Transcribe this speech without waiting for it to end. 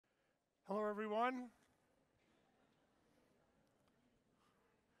Hello, everyone.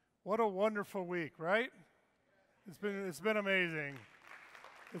 What a wonderful week, right? It's been amazing.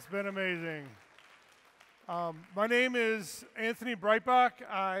 It's been amazing. My name is Anthony Breitbach.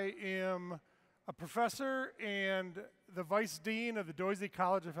 I am a professor and the Vice Dean of the Doisy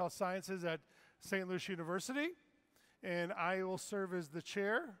College of Health Sciences at St. Louis University, and I will serve as the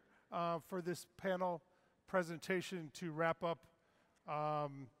chair for this panel presentation to wrap up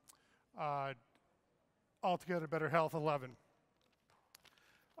Altogether Better Health 11.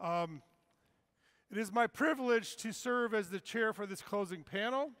 It is my privilege to serve as the chair for this closing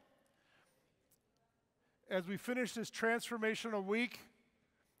panel as we finish this transformational week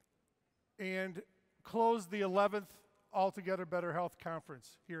and close the 11th Altogether Better Health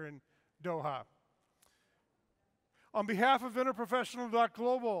Conference here in Doha. On behalf of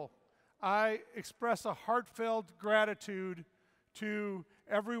Interprofessional.Global, I express a heartfelt gratitude to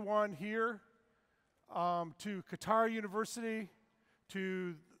everyone here, to Qatar University,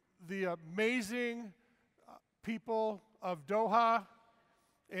 to the amazing people of Doha,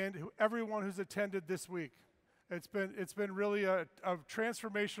 and everyone who's attended this week. It's been really a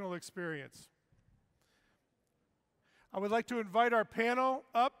transformational experience. I would like to invite our panel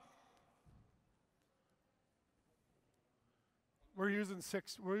up. We're using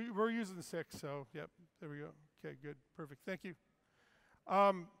 6. We're using 6. So yep, there we go. Okay, good, perfect. Thank you.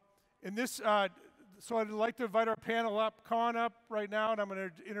 So I'd like to invite our panel up. Come on up right now, and I'm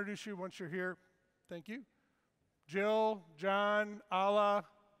going to introduce you once you're here. Thank you. Jill, John, Ala,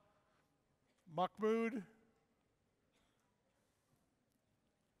 Mahmoud,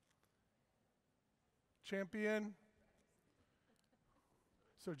 Champion.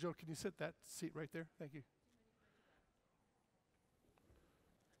 So Jill, can you sit that seat right there? Thank you.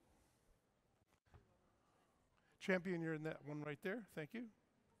 Champion, you're in that one right there. Thank you.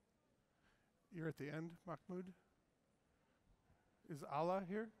 You're at the end, Mahmoud. Is Allah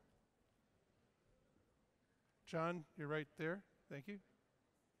here? John, you're right there. Thank you.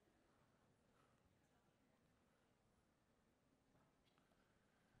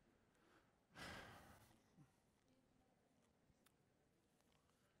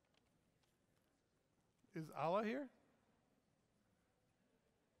 Is Allah here?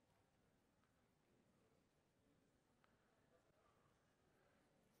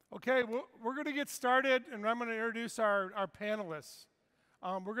 Okay, we're going to get started, and I'm going to introduce our panelists.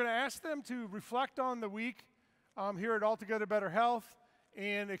 We're going to ask them to reflect on the week here at Altogether Better Health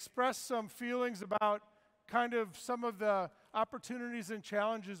and express some feelings about kind of some of the opportunities and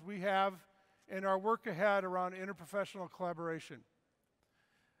challenges we have in our work ahead around interprofessional collaboration.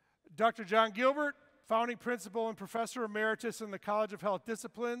 Dr. John Gilbert, founding principal and professor emeritus in the College of Health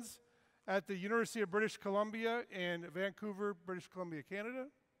Disciplines at the University of British Columbia in Vancouver, British Columbia, Canada.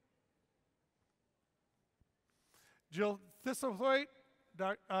 Jill Thistlethwaite,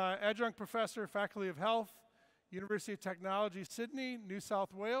 adjunct professor, Faculty of Health, University of Technology, Sydney, New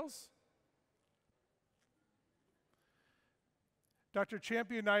South Wales. Dr.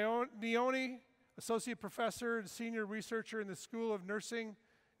 Champion Nioni, associate professor and senior researcher in the School of Nursing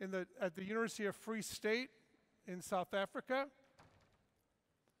at the University of Free State in South Africa.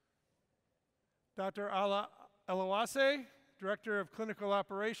 Dr. Ala Elawase, director of clinical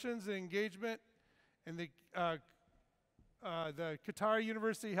operations and engagement in the Qatar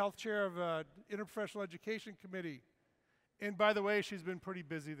University Health Chair of Interprofessional Education Committee. And by the way, she's been pretty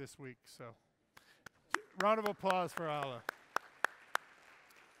busy this week, so round of applause for Ala.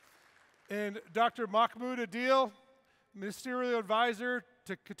 And Dr. Mahmoud Adil, ministerial advisor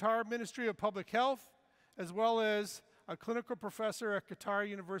to Qatar Ministry of Public Health, as well as a clinical professor at Qatar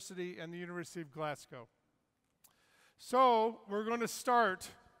University and the University of Glasgow. So we're going to start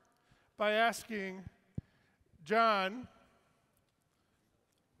by asking John,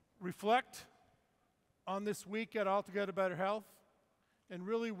 reflect on this week at Altogether Better Health and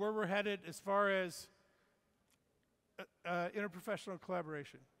really where we're headed as far as interprofessional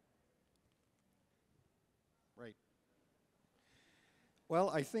collaboration. Right. Well,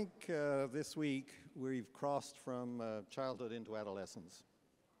 I think this week we've crossed from childhood into adolescence.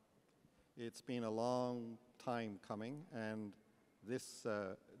 It's been a long time coming, and this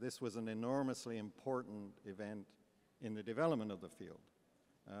was an enormously important event in the development of the field.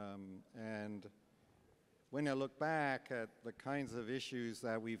 And when I look back at the kinds of issues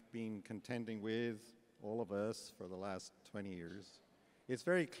that we've been contending with, all of us, for the last 20 years, it's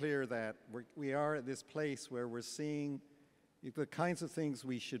very clear that we are at this place where we're seeing the kinds of things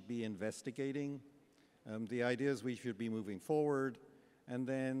we should be investigating, the ideas we should be moving forward, and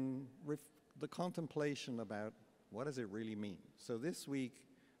then the contemplation about what does it really mean. So this week,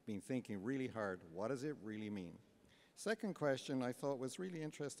 been thinking really hard, what does it really mean? Second question I thought was really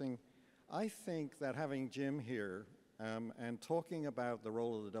interesting. I think that having Jim here and talking about the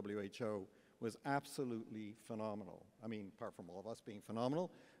role of the WHO was absolutely phenomenal. I mean, apart from all of us being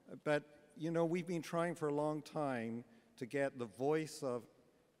phenomenal, but you know, we've been trying for a long time to get the voice of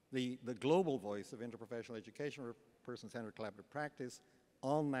the global voice of interprofessional education or person-centered collaborative practice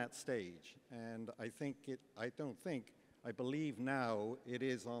on that stage. And I believe now it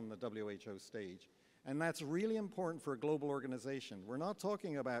is on the WHO stage. And that's really important for a global organization. We're not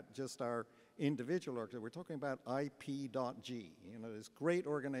talking about just our individual organization, we're talking about IP.G, you know, this great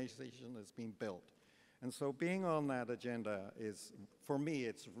organization that's been built. And so being on that agenda is, for me,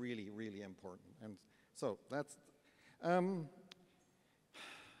 it's really, really important. And so that's,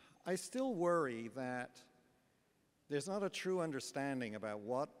 I still worry that there's not a true understanding about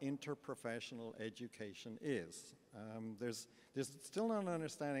what interprofessional education is. There's still not an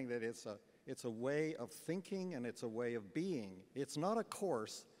understanding that it's a way of thinking and it's a way of being. It's not a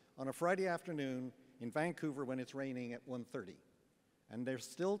course on a Friday afternoon in Vancouver when it's raining at 1:30. And there's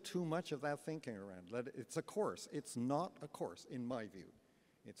still too much of that thinking around. It's a course. It's not a course, in my view.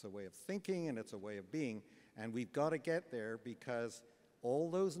 It's a way of thinking and it's a way of being. And we've got to get there because all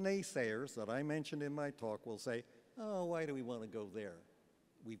those naysayers that I mentioned in my talk will say, oh, why do we want to go there?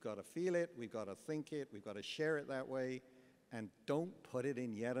 We've got to feel it, we've got to think it, we've got to share it that way, and don't put it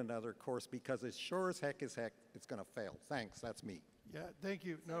in yet another course because as sure as heck, it's going to fail. Thanks, that's me. Yeah, thank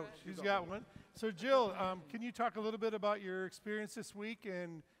you. No, she's got one. So Jill, can you talk a little bit about your experience this week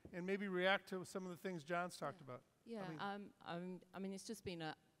and maybe react to some of the things John's talked about? Yeah, I mean, it's just been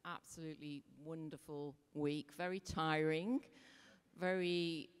an absolutely wonderful week, very tiring,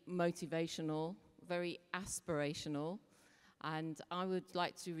 very motivational, very aspirational. And I would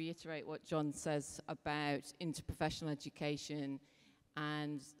like to reiterate what John says about interprofessional education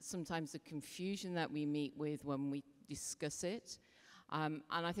and sometimes the confusion that we meet with when we discuss it. And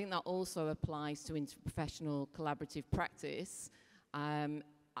I think that also applies to interprofessional collaborative practice.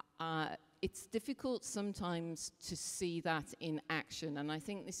 It's difficult sometimes to see that in action. And I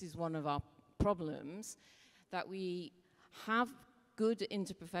think this is one of our problems, that we have good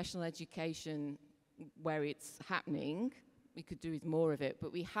interprofessional education where it's happening. We could do with more of it,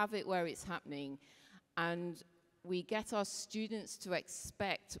 but we have it where it's happening. And we get our students to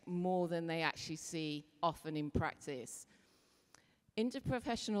expect more than they actually see often in practice.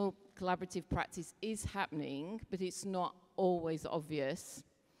 Interprofessional collaborative practice is happening, but it's not always obvious.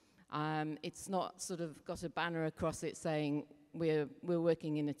 It's not sort of got a banner across it saying we're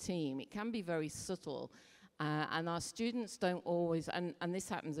working in a team. It can be very subtle. And our students don't always, and this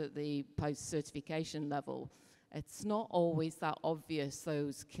happens at the post-certification level, it's not always that obvious,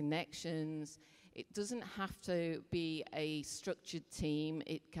 those connections. It doesn't have to be a structured team.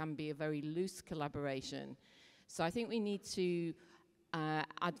 It can be a very loose collaboration. So I think we need to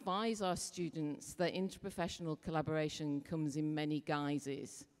advise our students that interprofessional collaboration comes in many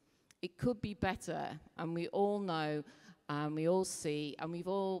guises. It could be better, and we all know, we all see, and we've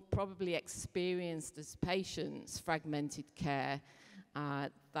all probably experienced as patients fragmented care,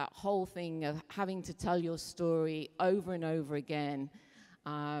 that whole thing of having to tell your story over and over again.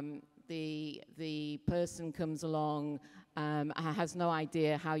 The person comes along, has no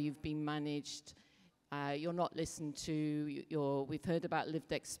idea how you've been managed. You're not listened to. We've heard about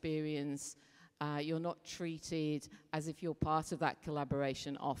lived experience. You're not treated as if you're part of that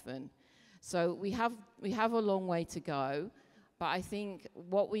collaboration often. So we have a long way to go. But I think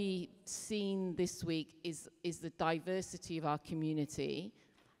what we've seen this week is the diversity of our community.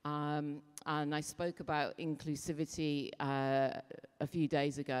 And I spoke about inclusivity a few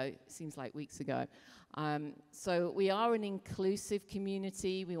days ago. It seems like weeks ago. So we are an inclusive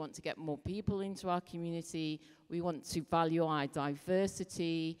community. We want to get more people into our community. We want to value our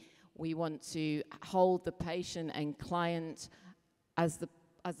diversity. We want to hold the patient and client as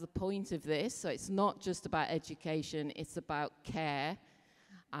the point of this. So it's not just about education, it's about care.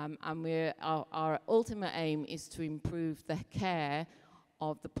 And our ultimate aim is to improve the care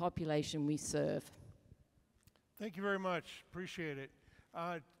of the population we serve. Thank you very much. Appreciate it.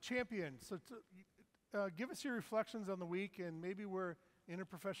 Champion, so give us your reflections on the week and maybe where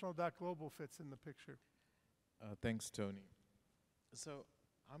Interprofessional.Global fits in the picture. Thanks, Tony. So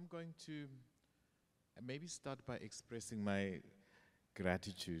I'm going to maybe start by expressing my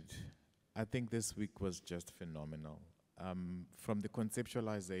gratitude. I think this week was just phenomenal. From the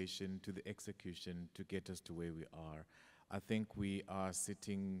conceptualization to the execution to get us to where we are. I think we are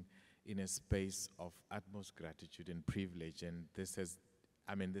sitting in a space of utmost gratitude and privilege, and this has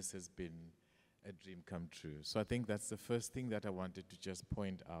been a dream come true. So I think that's the first thing that I wanted to just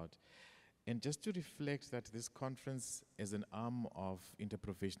point out. And just to reflect that this conference as an arm of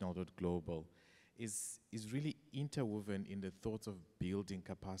Interprofessional.Global is really interwoven in the thoughts of building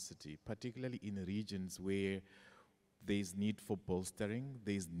capacity, particularly in regions where there's need for bolstering,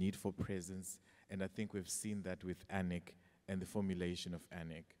 there's need for presence, and I think we've seen that with ANIC and the formulation of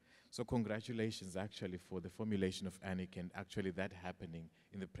ANIC. So congratulations actually for the formulation of ANIC and actually that happening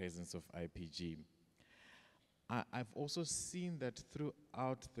in the presence of IPG. I've also seen that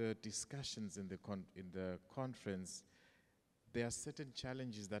throughout the discussions in the conference, there are certain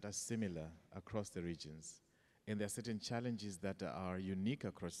challenges that are similar across the regions, and there are certain challenges that are unique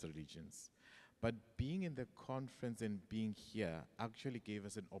across the regions. But being in the conference and being here actually gave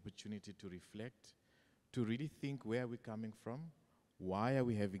us an opportunity to reflect, to really think where are we coming from, why are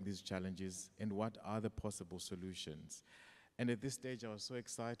we having these challenges, and what are the possible solutions. And at this stage, I was so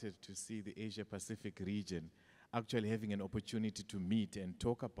excited to see the Asia-Pacific region actually having an opportunity to meet and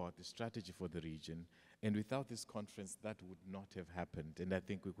talk about the strategy for the region. And without this conference, that would not have happened. And I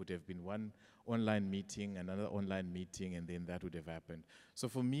think we could have been one online meeting, another online meeting, and then that would have happened. So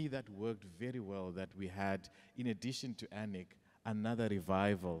for me, that worked very well that we had, in addition to ANIC, another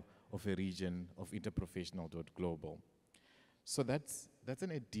revival of a region of Interprofessional.Global. So that's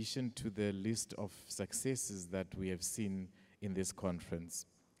an addition to the list of successes that we have seen in this conference.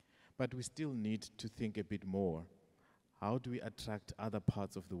 But we still need to think a bit more. How do we attract other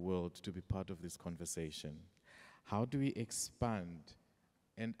parts of the world to be part of this conversation? How do we expand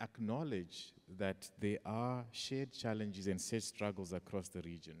and acknowledge that there are shared challenges and shared struggles across the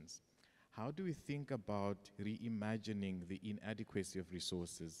regions? How do we think about reimagining the inadequacy of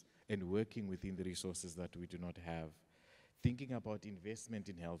resources and working within the resources that we do not have? Thinking about investment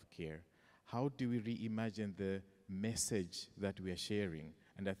in healthcare. How do we reimagine the message that we are sharing?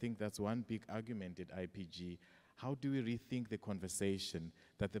 And I think that's one big argument at IPG. How do we rethink the conversation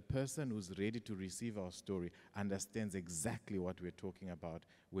that the person who's ready to receive our story understands exactly what we're talking about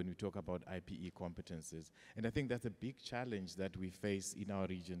when we talk about IPE competences? And I think that's a big challenge that we face in our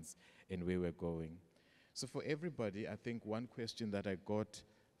regions and where we're going. So for everybody, I think one question that I got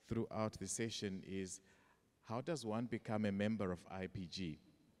throughout the session is, how does one become a member of IPG?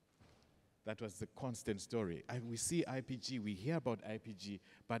 That was the constant story. We see IPG, we hear about IPG,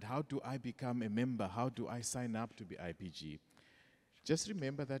 but how do I become a member? How do I sign up to be IPG? Just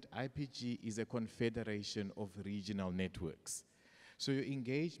remember that IPG is a confederation of regional networks. So your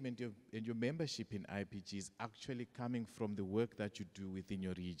engagement and your membership in IPG is actually coming from the work that you do within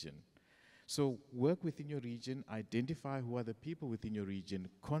your region. So work within your region, identify who are the people within your region,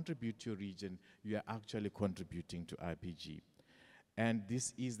 contribute to your region, you are actually contributing to IPG. And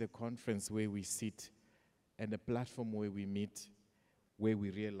this is the conference where we sit and a platform where we meet, where we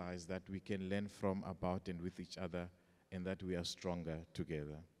realize that we can learn from, about, and with each other, and that we are stronger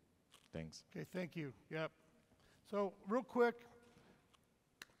together. Thanks. Okay, thank you. Yep. So real quick,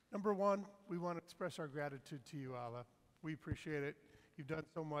 number one, we want to express our gratitude to you, Ala. We appreciate it. You've done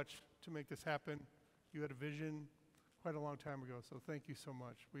so much to make this happen. You had a vision quite a long time ago, so thank you so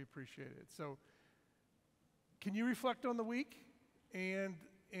much. We appreciate it. So can you reflect on the week and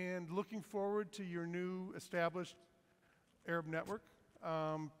looking forward to your new established Arab network?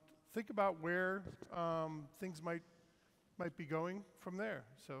 Think about where things might be going from there.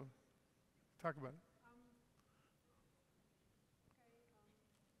 So talk about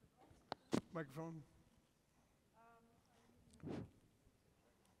it. Microphone.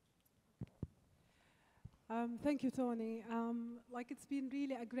 Thank you, Tony. It's been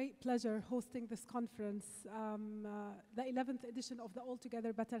really a great pleasure hosting this conference, the 11th edition of the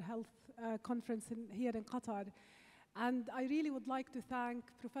Altogether Better Health conference here in Qatar. And I really would like to thank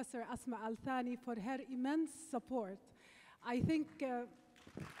Professor Asma Al-Thani for her immense support. I think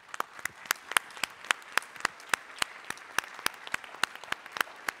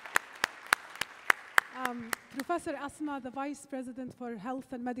Professor Asma, the Vice President for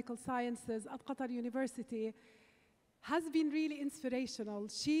Health and Medical Sciences at Qatar University, has been really inspirational.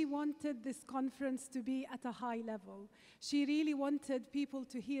 She wanted this conference to be at a high level. She really wanted people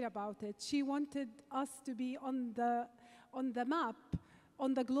to hear about it. She wanted us to be on the map,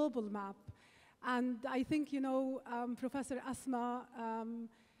 on the global map. And I think, Professor Asma,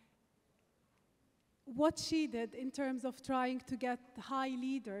 what she did in terms of trying to get high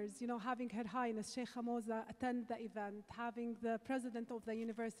leaders, having Her Highness Sheikh Hamoza attend the event, having the president of the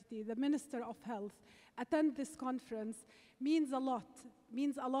university, the Minister of Health attend this conference, means a lot.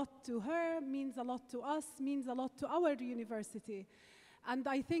 Means a lot to her, means a lot to us, means a lot to our university. And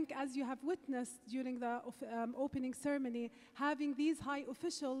I think, as you have witnessed during the opening ceremony, having these high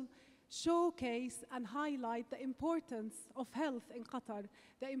officials showcase and highlight the importance of health in Qatar,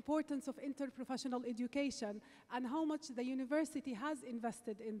 the importance of interprofessional education, and how much the university has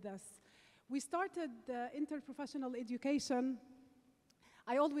invested in this. We started interprofessional education.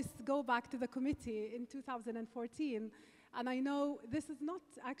 I always go back to the committee in 2014, and I know this is not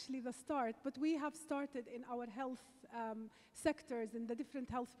actually the start, but we have started in our health sectors, in the different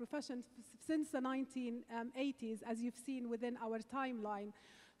health professions, since the 1980s, as you've seen within our timeline.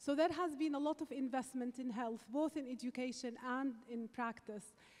 So there has been a lot of investment in health, both in education and in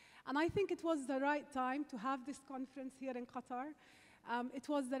practice. And I think it was the right time to have this conference here in Qatar. It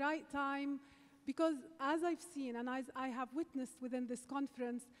was the right time because, as I've seen and as I have witnessed within this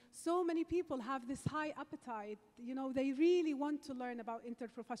conference, so many people have this high appetite. You know, they really want to learn about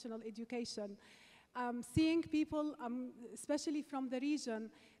interprofessional education. Seeing people, especially from the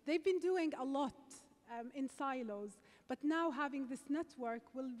region, they've been doing a lot in silos, but now having this network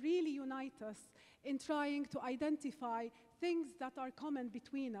will really unite us in trying to identify things that are common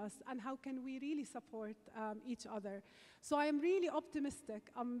between us and how can we really support each other. So I am really optimistic.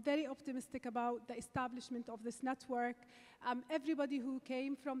 I'm very optimistic about the establishment of this network. Everybody who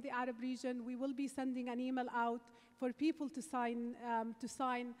came from the Arab region, we will be sending an email out for people to sign,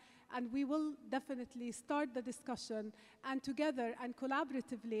 and we will definitely start the discussion. And together and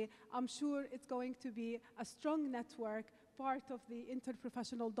collaboratively, I'm sure it's going to be a strong network, part of the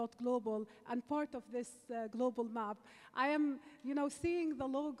Interprofessional.Global and part of this global map. I am, seeing the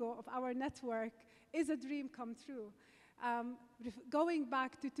logo of our network is a dream come true. Going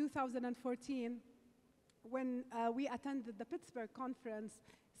back to 2014, when we attended the Pittsburgh conference,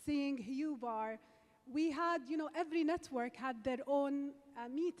 seeing Hugh Barr, we had, every network had their own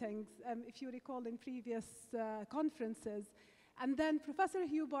meetings, if you recall, in previous conferences. And then Professor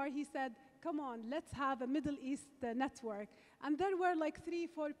Hugh Barr, he said, come on, let's have a Middle East network. And there were like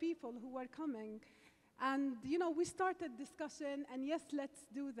 3-4 people who were coming. And, we started discussion, and yes, let's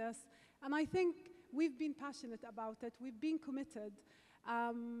do this. And I think we've been passionate about it. We've been committed.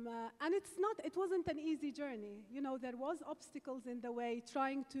 And it wasn't an easy journey. There was obstacles in the way,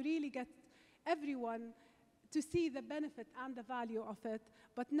 trying to really get everyone to see the benefit and the value of it.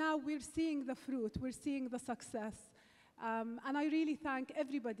 But now we're seeing the fruit, we're seeing the success. And I really thank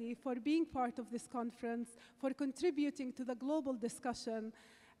everybody for being part of this conference, for contributing to the global discussion.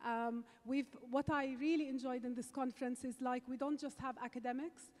 What I really enjoyed in this conference is we don't just have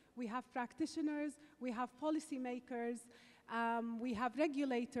academics, we have practitioners, we have policymakers, we have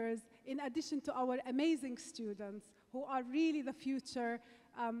regulators, in addition to our amazing students who are really the future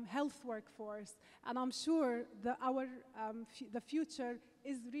health workforce. And I'm sure that the future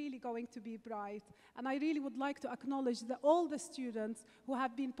is really going to be bright. And I really would like to acknowledge all the students who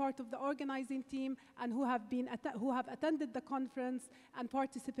have been part of the organizing team and who have attended the conference and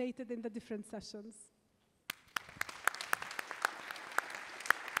participated in the different sessions.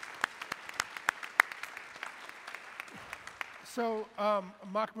 So,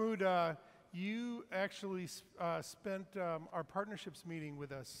 Mahmoud, you actually spent our partnerships meeting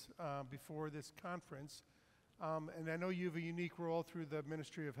with us before this conference. And I know you have a unique role through the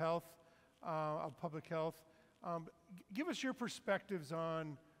Ministry of Health, of Public Health. Give us your perspectives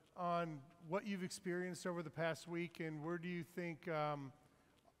on what you've experienced over the past week, and where do you think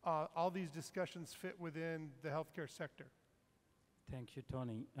all these discussions fit within the healthcare sector? Thank you,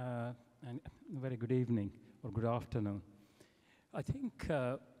 Tony, and very good evening or good afternoon. I think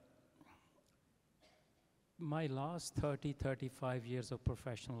my last 35 years of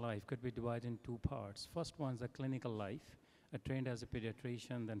professional life could be divided in 2 parts. First one's a clinical life. I trained as a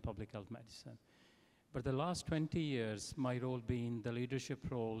pediatrician, then public health medicine. But the last 20 years, my role being the leadership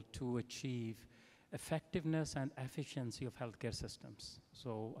role to achieve effectiveness and efficiency of healthcare systems.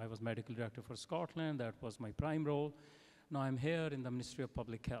 So I was medical director for Scotland. That was my prime role. Now I'm here in the Ministry of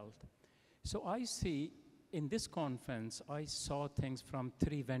Public Health. So I see, in this conference, I saw things from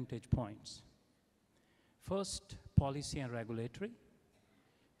 3 vantage points. First, policy and regulatory.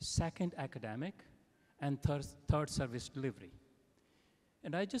 Second, academic. And third, service delivery.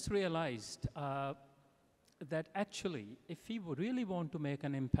 And I just realized that actually, if we really want to make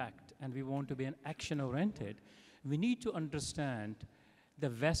an impact and we want to be an action-oriented, we need to understand the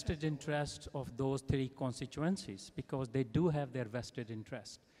vested interests of those 3 constituencies, because they do have their vested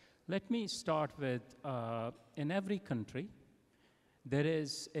interest. Let me start with, in every country, there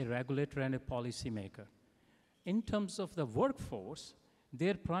is a regulator and a policymaker. In terms of the workforce,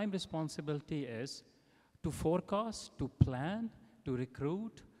 their prime responsibility is to forecast, to plan, to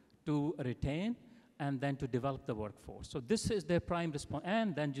recruit, to retain, and then to develop the workforce. So this is their prime response.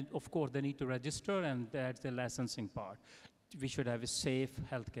 And then, of course, they need to register, and that's the licensing part. we should have a safe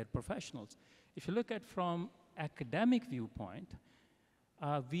healthcare professionals. If you look at from academic viewpoint,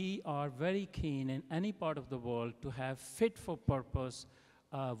 we are very keen in any part of the world to have fit for purpose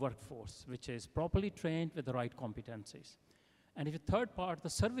workforce, which is properly trained with the right competencies. And if the third part, the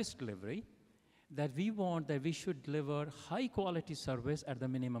service delivery, that we want that we should deliver high quality service at the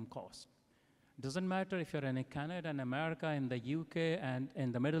minimum cost. Doesn't matter if you're in Canada, in America, in the UK, and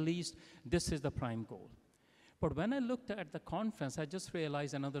in the Middle East, this is the prime goal. But when I looked at the conference, I just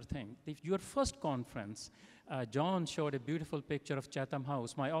realized another thing. If your first conference, John showed a beautiful picture of Chatham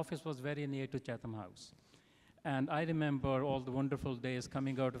House. My office was very near to Chatham House. And I remember all the wonderful days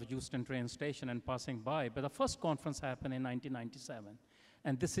coming out of Houston train station and passing by. But the first conference happened in 1997.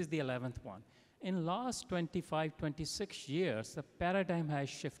 And this is the 11th one. In last 25, 26 years, the paradigm has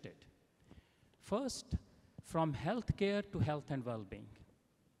shifted. First, from healthcare to health and well-being.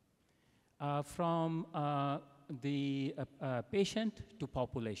 From the patient to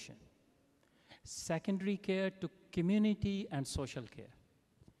population. Secondary care to community and social care.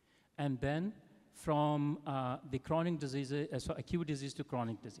 And then from the chronic diseases, so acute disease to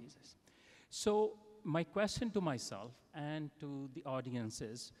chronic diseases. So my question to myself and to the audience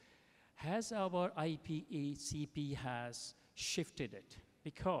is, has our IPECP has shifted it?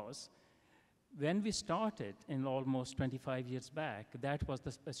 Because when we started in almost 25 years back, that was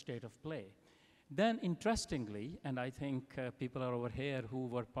the state of play. Then interestingly, and I think people are over here who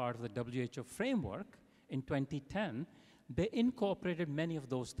were part of the WHO framework in 2010, they incorporated many of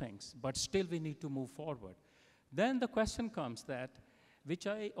those things, but still we need to move forward. Then the question comes that, which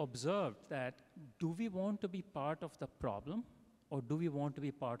I observed, that do we want to be part of the problem or do we want to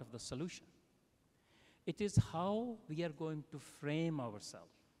be part of the solution? It is how we are going to frame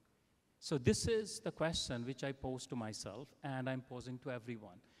ourselves. So this is the question which I pose to myself and I'm posing to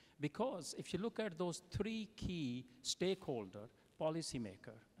everyone. Because if you look at those three key stakeholders,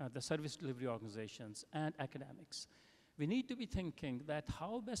 policymaker, the service delivery organizations, and academics, we need to be thinking that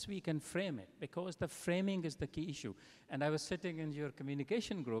how best we can frame it, because the framing is the key issue. And I was sitting in your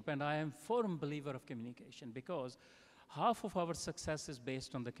communication group, and I am a firm believer of communication, because half of our success is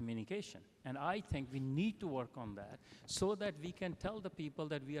based on the communication. And I think we need to work on that so that we can tell the people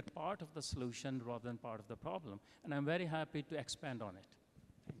that we are part of the solution rather than part of the problem. And I'm very happy to expand on it.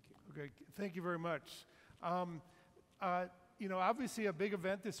 Thank you. Okay, thank you very much. You know, obviously a big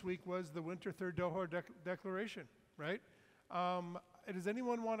event this week was the Winter Third Doha Declaration, right? Does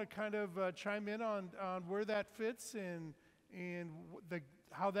anyone want to kind of chime in on where that fits and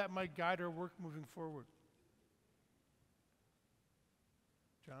how that might guide our work moving forward?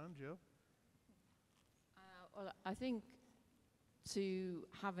 John, Jill? Well, I think to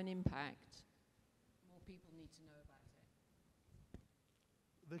have an impact, more people need to know about it.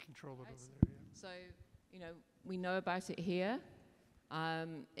 They control it Right. over there, yeah. So, you know, we know about it here.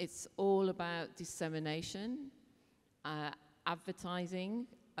 It's all about dissemination, advertising,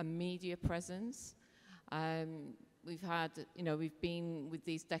 a media presence. We've had, you know, we've been with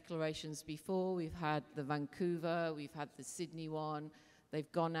these declarations before. We've had the Vancouver, we've had the Sydney one.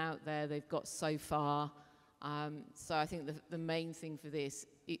 They've gone out there, they've got so far. So I think the main thing for this,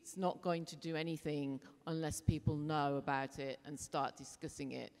 it's not going to do anything unless people know about it and start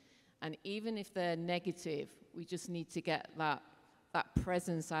discussing it. And even if they're negative, we just need to get that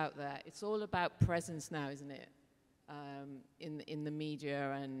presence out there. It's all about presence now, isn't it? In the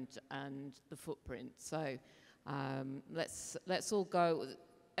media and the footprint. So let's all go,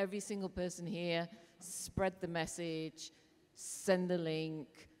 every single person here, spread the message, send the link,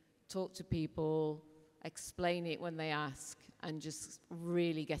 talk to people, explain it when they ask, and just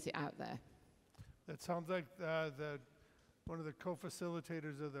really get it out there. That sounds like one of the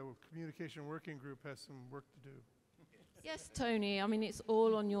co-facilitators of the communication working group has some work to do. Yes, Tony, I mean, it's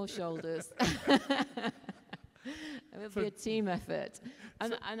all on your shoulders. It will be a team effort.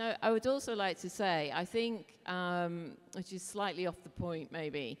 And I would also like to say, I think, which is slightly off the point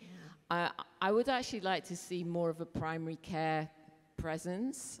maybe, I would actually like to see more of a primary care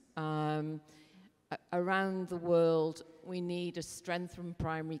presence. Around the world, we need a strength from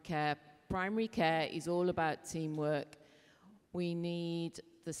primary care. Primary care is all about teamwork. We need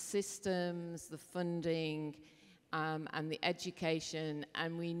the systems, the funding, and the education,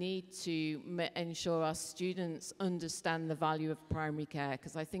 and we need to ensure our students understand the value of primary care,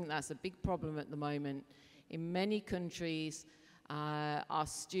 because I think that's a big problem at the moment. In many countries, our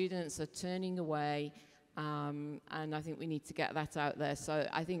students are turning away, and I think we need to get that out there. So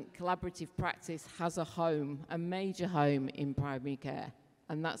I think collaborative practice has a home, a major home in primary care,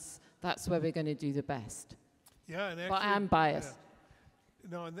 and that's where we're going to do the best. Yeah, and actually, but I am biased.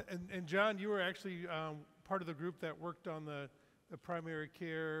 Yeah. No, and John, you were actually part of the group that worked on the primary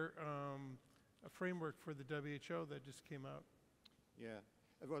care a framework for the WHO that just came out. Yeah.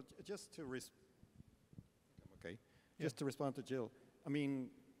 Well, just to just to respond to Jill, I mean,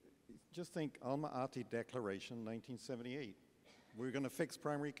 just think Alma-Ati Declaration, 1978. We're going to fix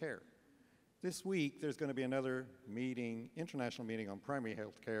primary care. This week, there's going to be another meeting, international meeting on primary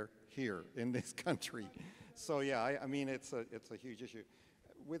health care here in this country. So yeah, I mean, it's a huge issue.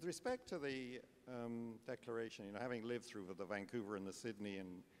 With respect to the declaration, you know, having lived through the Vancouver and the Sydney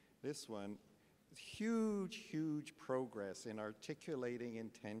and this one, huge, huge progress in articulating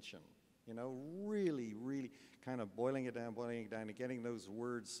intention. You know, really, really kind of boiling it down and getting those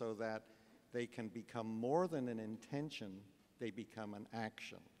words so that they can become more than an intention, they become an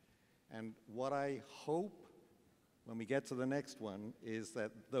action. And what I hope when we get to the next one is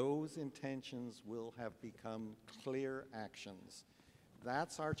that those intentions will have become clear actions.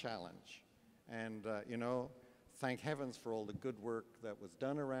 That's our challenge. And, you know, thank heavens for all the good work that was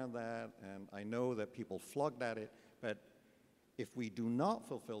done around that. And I know that people flogged at it, but if we do not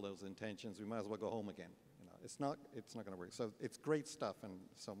fulfill those intentions, we might as well go home again. You know, it's not going to work. So it's great stuff. And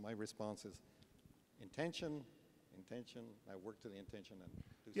so my response is intention, I work to the intention and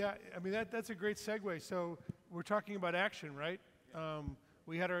do Yeah, something. I mean, that's a great segue. So we're talking about action, right?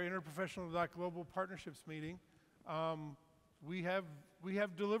 We had our Interprofessional.Global partnerships meeting. We have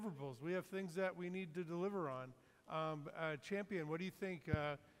deliverables. We have things that we need to deliver on. Champion, what do you think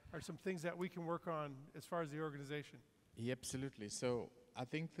are some things that we can work on as far as the organization? Yeah, absolutely. So I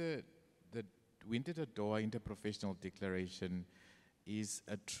think the Winter Doha Interprofessional Declaration is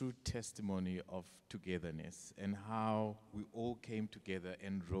a true testimony of togetherness and how we all came together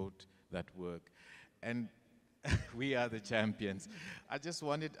and wrote that work. And we are the champions. I just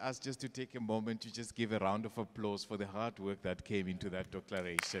wanted us just to take a moment to just give a round of applause for the hard work that came into that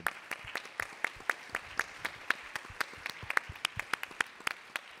declaration.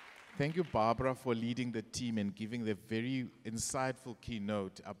 Thank you, Barbara, for leading the team and giving the very insightful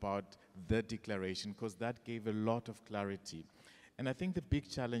keynote about the declaration, because that gave a lot of clarity. And I think the big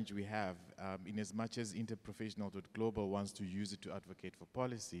challenge we have, in as much as Interprofessional.Global wants to use it to advocate for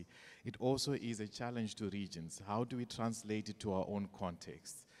policy, it also is a challenge to regions. How do we translate it to our own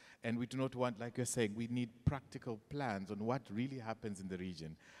context? And we do not want, like you're saying, we need practical plans on what really happens in the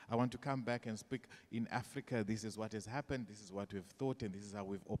region. I want to come back and speak in Africa, this is what has happened, this is what we've thought, and this is how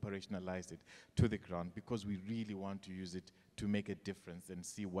we've operationalized it to the ground, because we really want to use it to make a difference and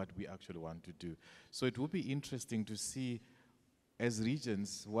see what we actually want to do. So it will be interesting to see, as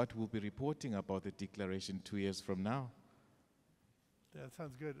regions, what we'll be reporting about the declaration 2 years from now. That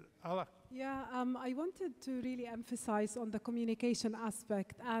sounds good. Ala? Yeah, I wanted to really emphasize on the communication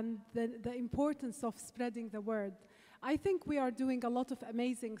aspect and the importance of spreading the word. I think we are doing a lot of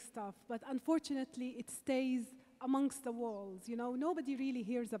amazing stuff, but unfortunately it stays amongst the walls. You know, nobody really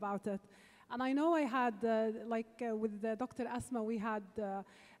hears about it. And I know I had, with Dr. Asma, we had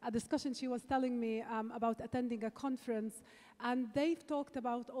a discussion. She was telling me about attending a conference, and they've talked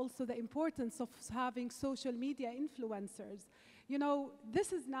about also the importance of having social media influencers. You know,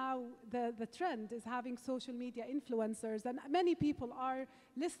 this is now the trend, is having social media influencers, and many people are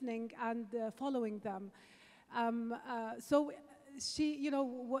listening and following them. So she, you know,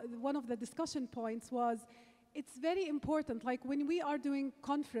 one of the discussion points was, it's very important, like when we are doing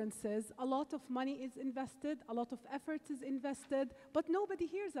conferences, a lot of money is invested, a lot of effort is invested, but nobody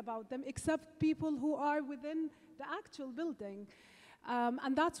hears about them except people who are within the actual building.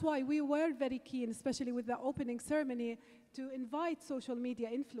 And that's why we were very keen, especially with the opening ceremony, to invite social media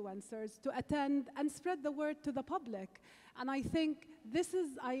influencers to attend and spread the word to the public. And I think this is,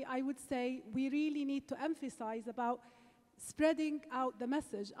 I would say, we really need to emphasize about spreading out the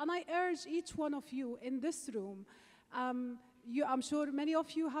message. And I urge each one of you in this room, I'm sure many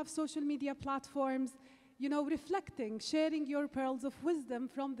of you have social media platforms, you know, reflecting, sharing your pearls of wisdom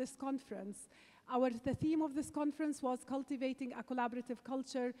from this conference. The theme of this conference was cultivating a collaborative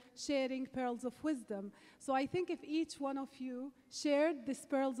culture, sharing pearls of wisdom. So I think if each one of you shared these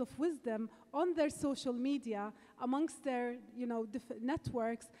pearls of wisdom on their social media, amongst their, you know,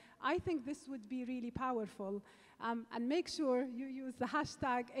 networks, I think this would be really powerful. And make sure you use the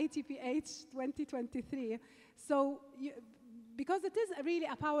hashtag ATBH 2023. So, because it is really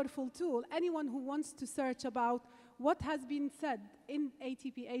a powerful tool, anyone who wants to search about what has been said in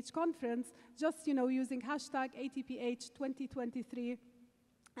ATPH conference, just, you know, using hashtag ATPH 2023,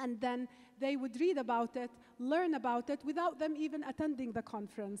 and then they would read about it, learn about it, without them even attending the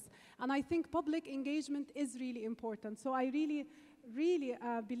conference. And I think public engagement is really important. So I really, really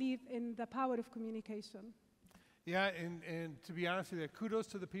believe in the power of communication. Yeah, and to be honest with you, kudos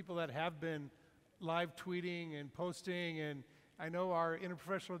to the people that have been live tweeting and posting, and I know our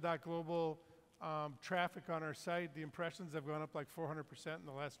Interprofessional.Global traffic on our site, the impressions have gone up like 400% in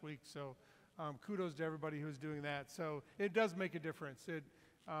the last week, so kudos to everybody who's doing that. So it does make a difference.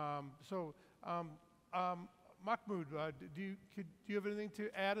 Mahmoud, do you have anything to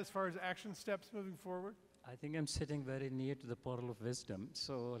add as far as action steps moving forward? I think I'm sitting very near to the portal of wisdom,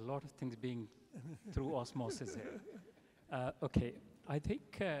 so a lot of things being through osmosis here. Okay, I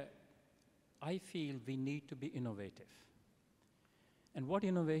think, I feel we need to be innovative. And what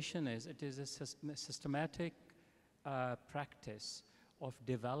innovation is, it is a systematic practice of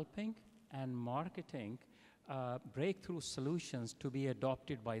developing and marketing breakthrough solutions to be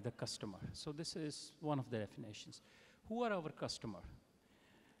adopted by the customer. So this is one of the definitions. Who are our customer?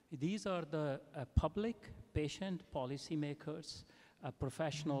 These are the public, patient, policymakers,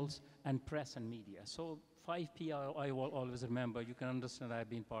 professionals, and press and media. So 5P I will always remember. You can understand I've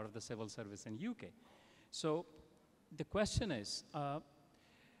been part of the civil service in UK. So the question is,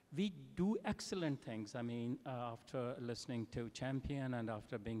 we do excellent things. I mean, after listening to Champion and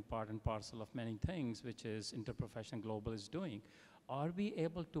after being part and parcel of many things, which is Interprofessional.Global is doing, are we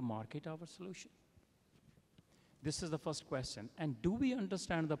able to market our solution? This is the first question. And do we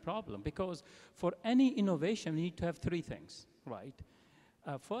understand the problem? Because for any innovation, we need to have three things, right?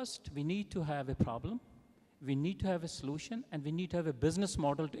 First, we need to have a problem, we need to have a solution, and we need to have a business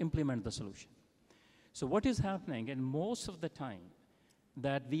model to implement the solution. So what is happening, and most of the time,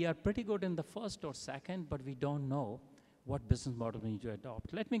 that we are pretty good in the first or second, but we don't know what business model we need to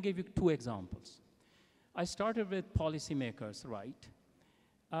adopt. Let me give you two examples. I started with policymakers, right?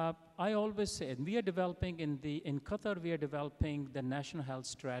 I always say, we are developing in Qatar, we are developing the National Health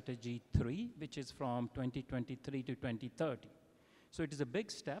Strategy 3, which is from 2023 to 2030. So it is a big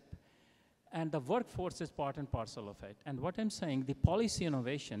step, and the workforce is part and parcel of it. And what I'm saying, the policy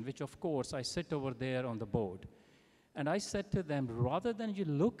innovation, which of course I sit over there on the board, and I said to them, rather than you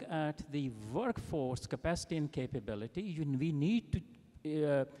look at the workforce capacity and capability, we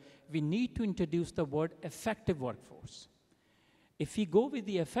need to introduce the word effective workforce. If we go with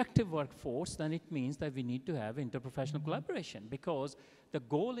the effective workforce, then it means that we need to have interprofessional collaboration, because the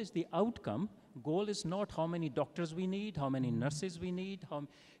goal is the outcome. Goal is not how many doctors we need, how many nurses we need.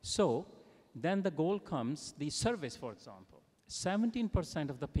 So then the goal comes, the service, for example. 17%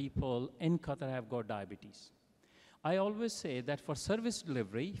 of the people in Qatar have got diabetes. I always say that for service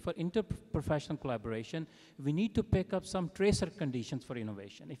delivery, for interprofessional collaboration, we need to pick up some tracer conditions for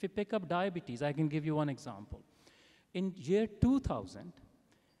innovation. If you pick up diabetes, I can give you one example. In year 2000,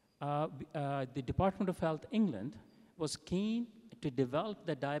 the Department of Health England was keen to develop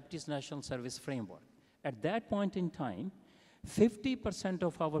the Diabetes National Service Framework. At that point in time, 50%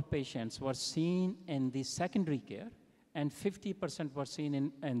 of our patients were seen in the secondary care, and 50% were seen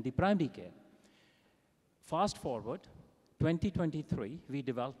in the primary care. Fast forward, 2023, we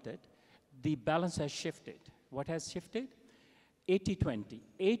developed it. The balance has shifted. What has shifted? 80-20.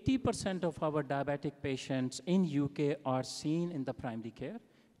 80% of our diabetic patients in UK are seen in the primary care,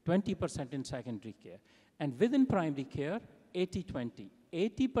 20% in secondary care. And within primary care, 80-20.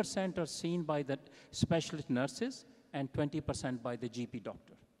 80% are seen by the specialist nurses and 20% by the GP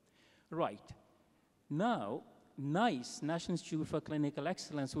doctor. Right. Now, NICE, National Institute for Clinical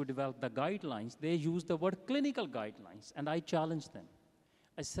Excellence, who developed the guidelines, they use the word clinical guidelines, and I challenged them.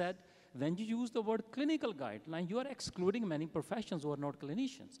 I said, when you use the word clinical guideline, you are excluding many professions who are not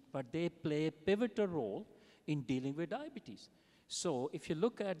clinicians, but they play a pivotal role in dealing with diabetes. So if you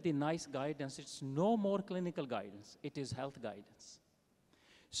look at the NICE guidance, it's no more clinical guidance, it is health guidance.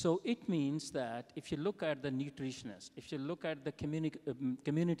 So it means that if you look at the nutritionists, if you look at the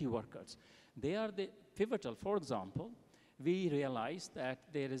community workers, they are the pivotal. For example, we realized that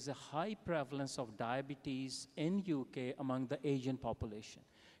there is a high prevalence of diabetes in UK among the Asian population.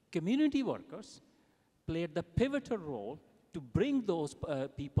 Community workers played the pivotal role to bring those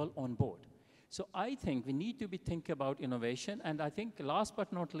people on board. So I think we need to be thinking about innovation, and I think last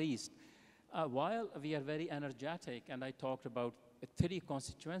but not least, while we are very energetic, and I talked about 3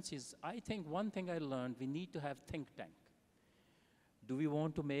 constituencies, I think one thing I learned, we need to have think tank. Do we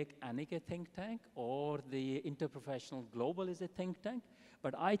want to make ANIC a think tank, or the Interprofessional.Global is a think tank?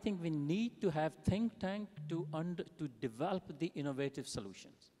 But I think we need to have think tank to develop the innovative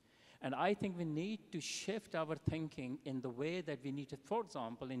solutions. And I think we need to shift our thinking in the way that we need to. For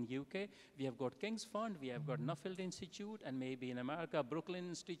example, in UK, we have got King's Fund, we have got Nuffield Institute, and maybe in America, Brooklyn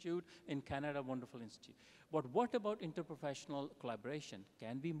Institute, in Canada, Wonderful Institute. But what about interprofessional collaboration?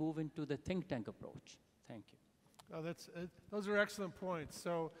 Can we move into the think tank approach? Thank you. Oh, those are excellent points.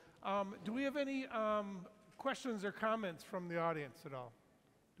 So do we have any questions or comments from the audience at all?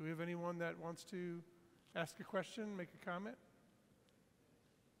 Do we have anyone that wants to ask a question, make a comment?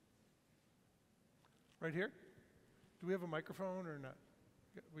 Right here? Do we have a microphone or not?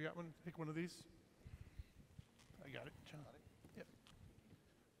 We got one? Take one of these. I got it, John. Yep.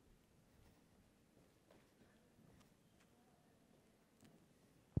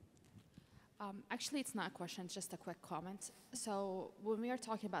 Actually, it's not a question, it's just a quick comment. So when we are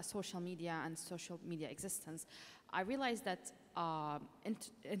talking about social media and social media existence, I realized that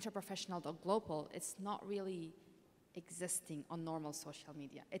Interprofessional.Global, it's not really existing on normal social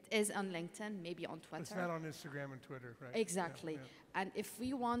media. It is on LinkedIn, maybe on Twitter. It's not on Instagram and Twitter, right? Exactly. Yeah. And if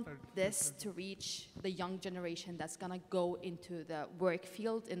we want this to reach the young generation that's gonna go into the work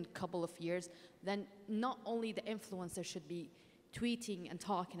field in a couple of years, then not only the influencer should be tweeting and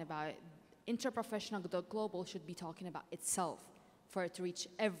talking about it, Interprofessional.Global should be talking about itself for it to reach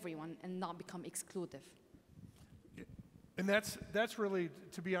everyone and not become exclusive. And that's really,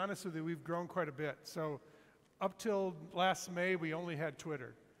 to be honest with you, we've grown quite a bit. So up till last May, we only had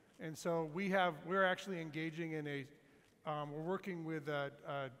Twitter. And so we're actually engaging in we're working with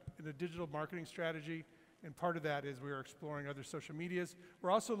in a digital marketing strategy, and part of that is we're exploring other social medias.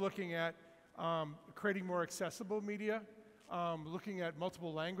 We're also looking at creating more accessible media, looking at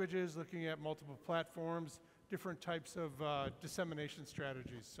multiple languages, looking at multiple platforms, different types of dissemination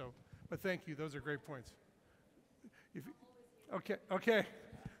strategies. So, but thank you, those are great points. Okay,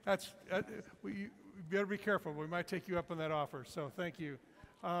 that's, you better be careful, we might take you up on that offer, so thank you.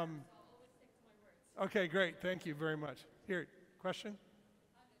 Okay, great, thank you very much. Here, question?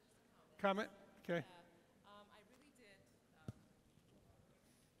 Comment? Okay. I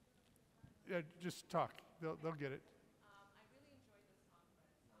really did. Just talk, they'll get it. I really enjoyed this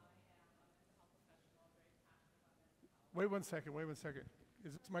conference. I am a mental health professional, very passionate about mental health. Wait one second.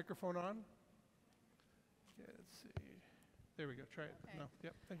 Is this microphone on? Yeah, let's see. There we go, try it. Okay. No,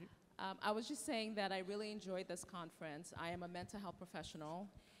 yep, thank you. I was just saying that I really enjoyed this conference. I am a mental health professional,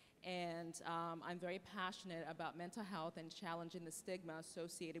 and I'm very passionate about mental health and challenging the stigma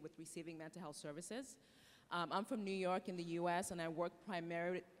associated with receiving mental health services. I'm from New York in the US, and I work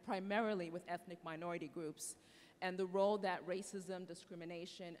primarily with ethnic minority groups and the role that racism,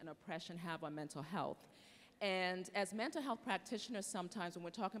 discrimination, and oppression have on mental health. And as mental health practitioners, sometimes when we're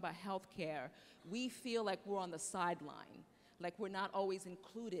talking about healthcare, we feel like we're on the sideline, like we're not always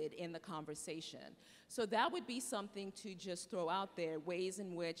included in the conversation. So that would be something to just throw out there, ways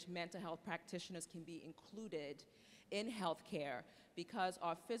in which mental health practitioners can be included in healthcare, because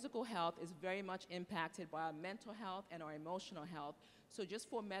our physical health is very much impacted by our mental health and our emotional health. So just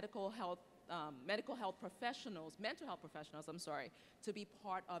for mental health professionals, to be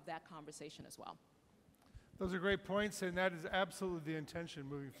part of that conversation as well. Those are great points, and that is absolutely the intention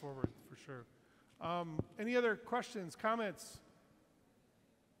moving forward, for sure. Any other questions, comments?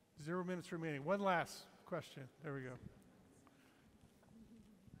 0 minutes remaining. One last question. There we go.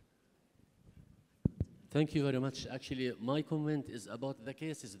 Thank you very much. Actually, my comment is about the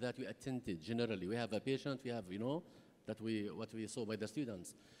cases that we attended generally. We have a patient, we have, what we saw by the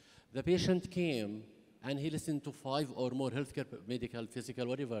students. The patient came and he listened to 5 or more healthcare, medical, physical,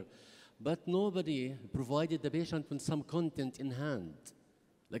 whatever, but nobody provided the patient with some content in hand.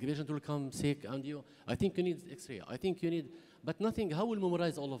 Like the patient will come sick and I think you need x-ray, I think you need, but nothing. How will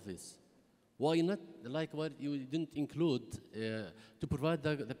memorize all of this? Why not, like what you didn't include, to provide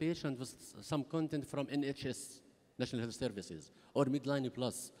the patient with some content from NHS, National Health Services, or Midline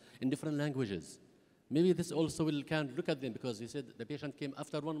Plus, in different languages. Maybe this also can look at them, because you said the patient came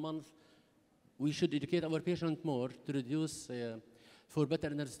after 1 month. We should educate our patient more to reduce, for better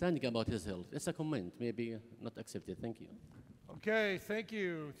understanding about his health. It's a comment, maybe not accepted. Thank you. Okay, thank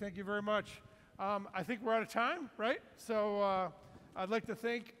you. Thank you very much. I think we're out of time, right? So I'd like to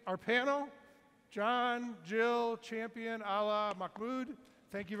thank our panel, John, Jill, Champion, Ala, Mahmoud.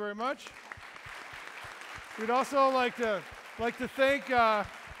 Thank you very much. We'd also like to thank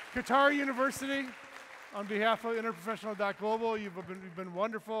Qatar University on behalf of Interprofessional.Global. You've been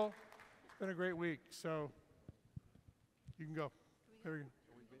wonderful. It's been a great week. So you can go. There we go.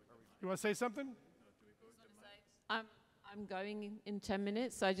 You want to say something? I'm going in 10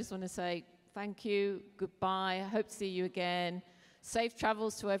 minutes, so I just want to say thank you, goodbye, I hope to see you again. Safe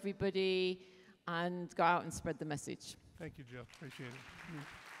travels to everybody, and go out and spread the message. Thank you, Jill. Appreciate it.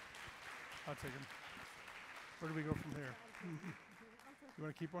 I'll take them. Where do we go from here? You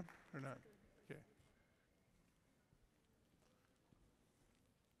want to keep one or not?